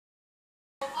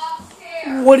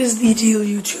What is the deal,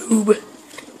 YouTube?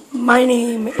 My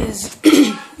name is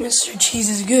Mr. Cheese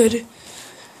is Good,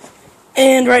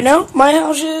 and right now my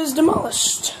house is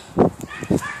demolished.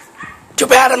 Too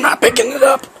bad I'm not picking it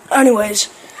up. Anyways,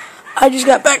 I just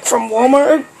got back from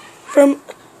Walmart.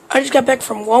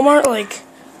 Like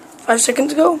 5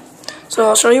 seconds ago. So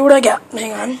I'll show you what I got.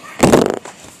 Hang on.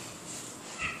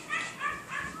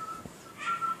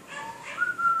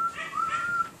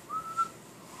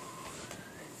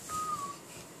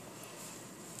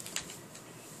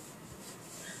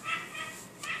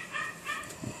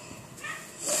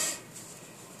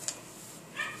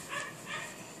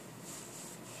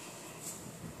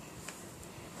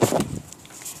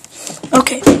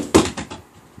 Okay.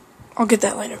 I'll get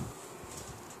that later.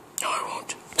 No, I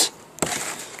won't.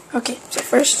 Okay, so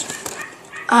first,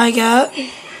 I got...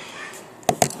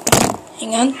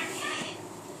 Hang on.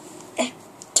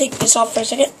 Take this off for a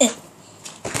second.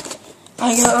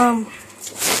 I got,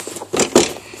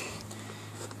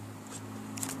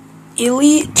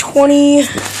 Elite 20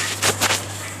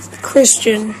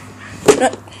 Christian.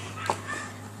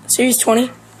 Series 20?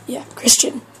 Yeah,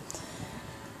 Christian.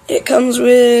 It comes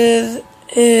with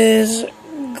his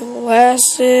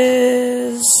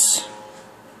glasses,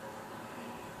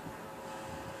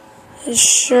 his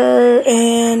shirt,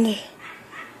 and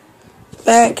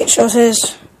back it shows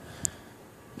his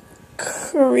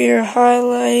career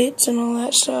highlights and all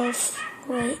that stuff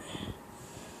right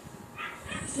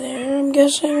there, I'm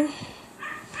guessing.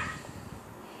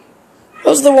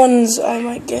 Those are the ones I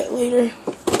might get later.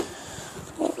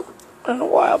 In a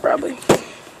while, probably.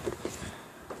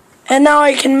 And now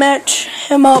I can match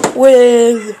him up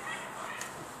with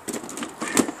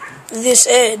this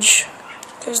Edge,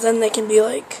 because then they can be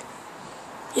like,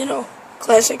 you know,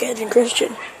 classic Edge and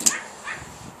Christian.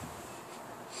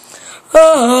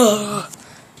 Now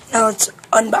let's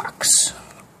unbox.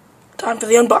 Time for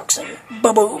the unboxing.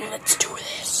 Ba-boom, let's do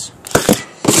this.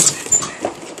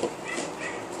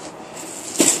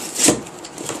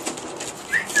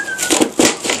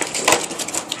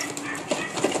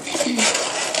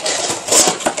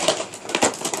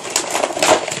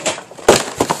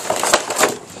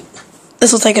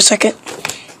 This will take a second.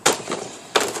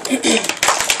 Yeah.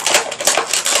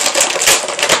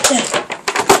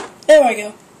 There we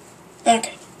go.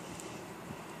 Okay.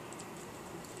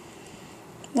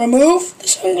 Remove the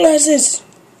sunglasses.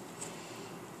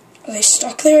 Are they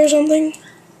stuck there or something?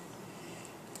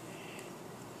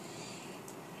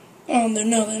 Oh,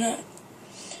 no, they're not.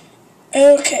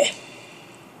 Okay.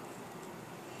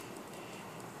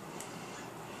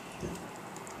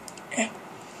 Yeah.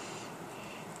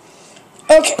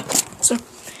 Okay, so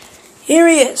here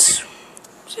he is.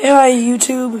 Say hi,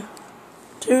 YouTube,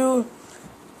 to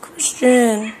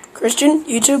Christian.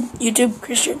 YouTube,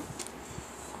 Christian.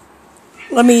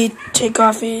 Let me take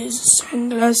off his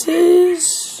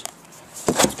sunglasses.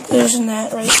 Position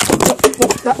that right.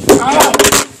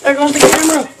 There goes the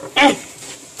camera.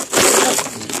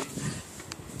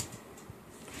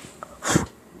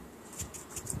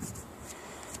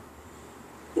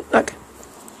 Okay.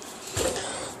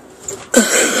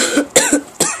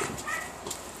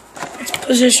 Let's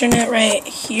position it right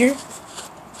here.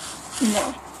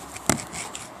 No.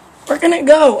 Where can it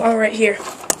go? Oh, right here.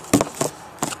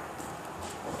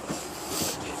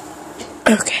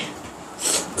 Okay.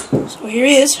 So here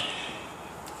he is.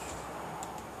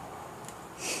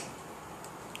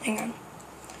 Hang on.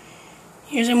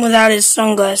 Here's him without his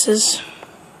sunglasses.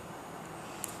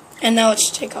 And now let's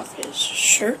take off his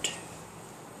shirt.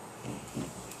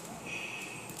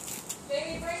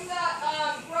 Jamie, bring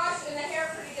that brush and the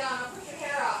hair pretty down. I'll put your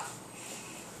hair up.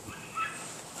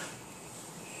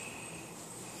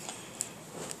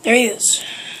 There he is.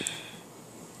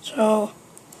 So,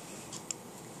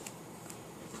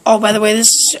 oh, by the way, this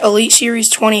is Elite Series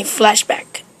 20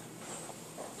 Flashback.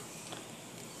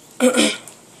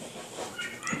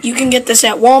 You can get this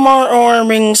at Walmart or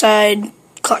Ringside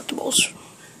Collectibles.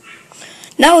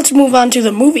 Now let's move on to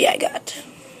the movie I got.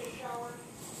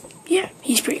 Yeah,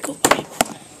 he's pretty cool.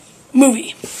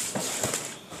 Movie.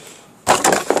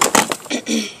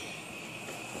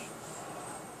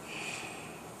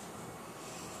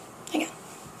 Hang on.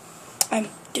 I'm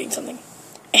doing something.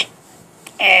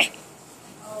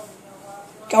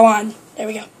 Go on. There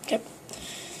we go. Yep.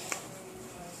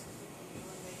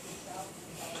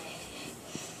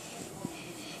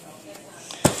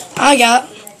 I got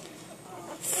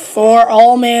For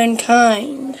All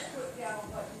Mankind.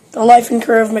 The Life and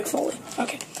Career of Mick Foley.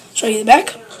 Okay. Show you the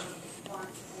back.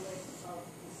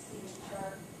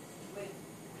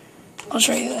 I'll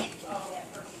show you the...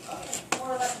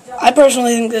 I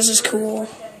personally think this is cool.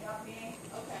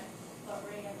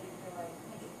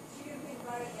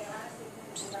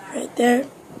 there.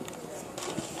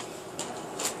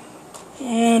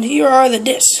 And here are the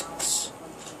discs.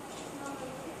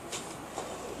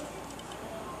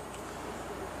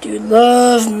 Dude,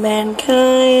 love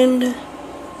mankind.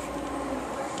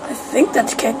 I think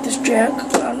that's Cactus Jack.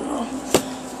 I don't know.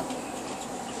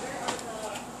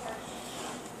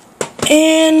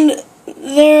 And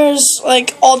there's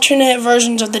like alternate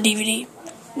versions of the DVD.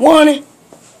 One,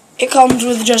 it comes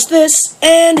with just this,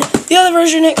 and the other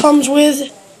version it comes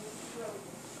with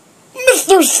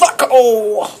Mr.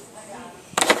 Sucko.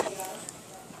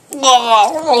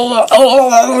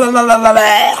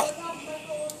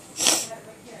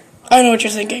 I know what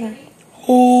you're thinking.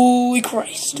 Holy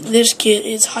Christ, this kid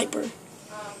is hyper.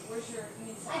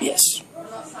 Yes.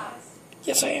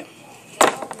 Yes, I am.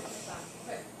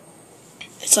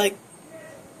 It's like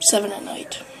 7 at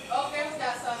night.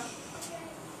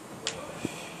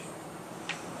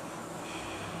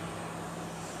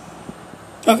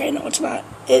 Okay, no, it's not.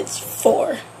 It's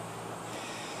 4.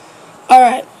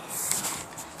 Alright.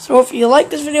 So if you like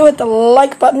this video, hit the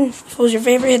like button. If it was your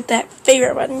favorite, hit that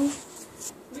favorite button.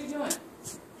 What are you doing?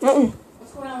 Mm-mm.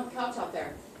 What's going on with the couch out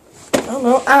there? I don't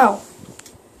know. Ow.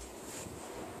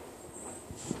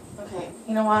 Okay,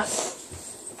 you know what?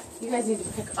 You guys need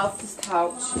to pick up this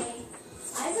couch.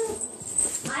 I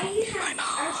have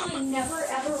actually never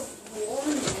ever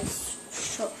worn this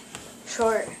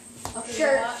short. Okay,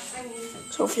 Shirt. I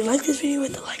mean, So if you like this video,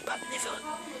 hit the like button.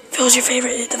 If it was your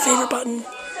favorite, hit the favorite button.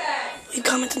 Leave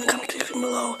comments in the comment section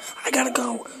below. I gotta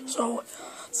go. So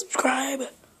subscribe.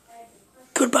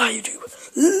 Goodbye, YouTube.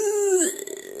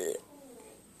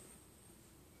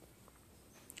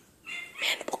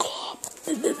 Mandible claw.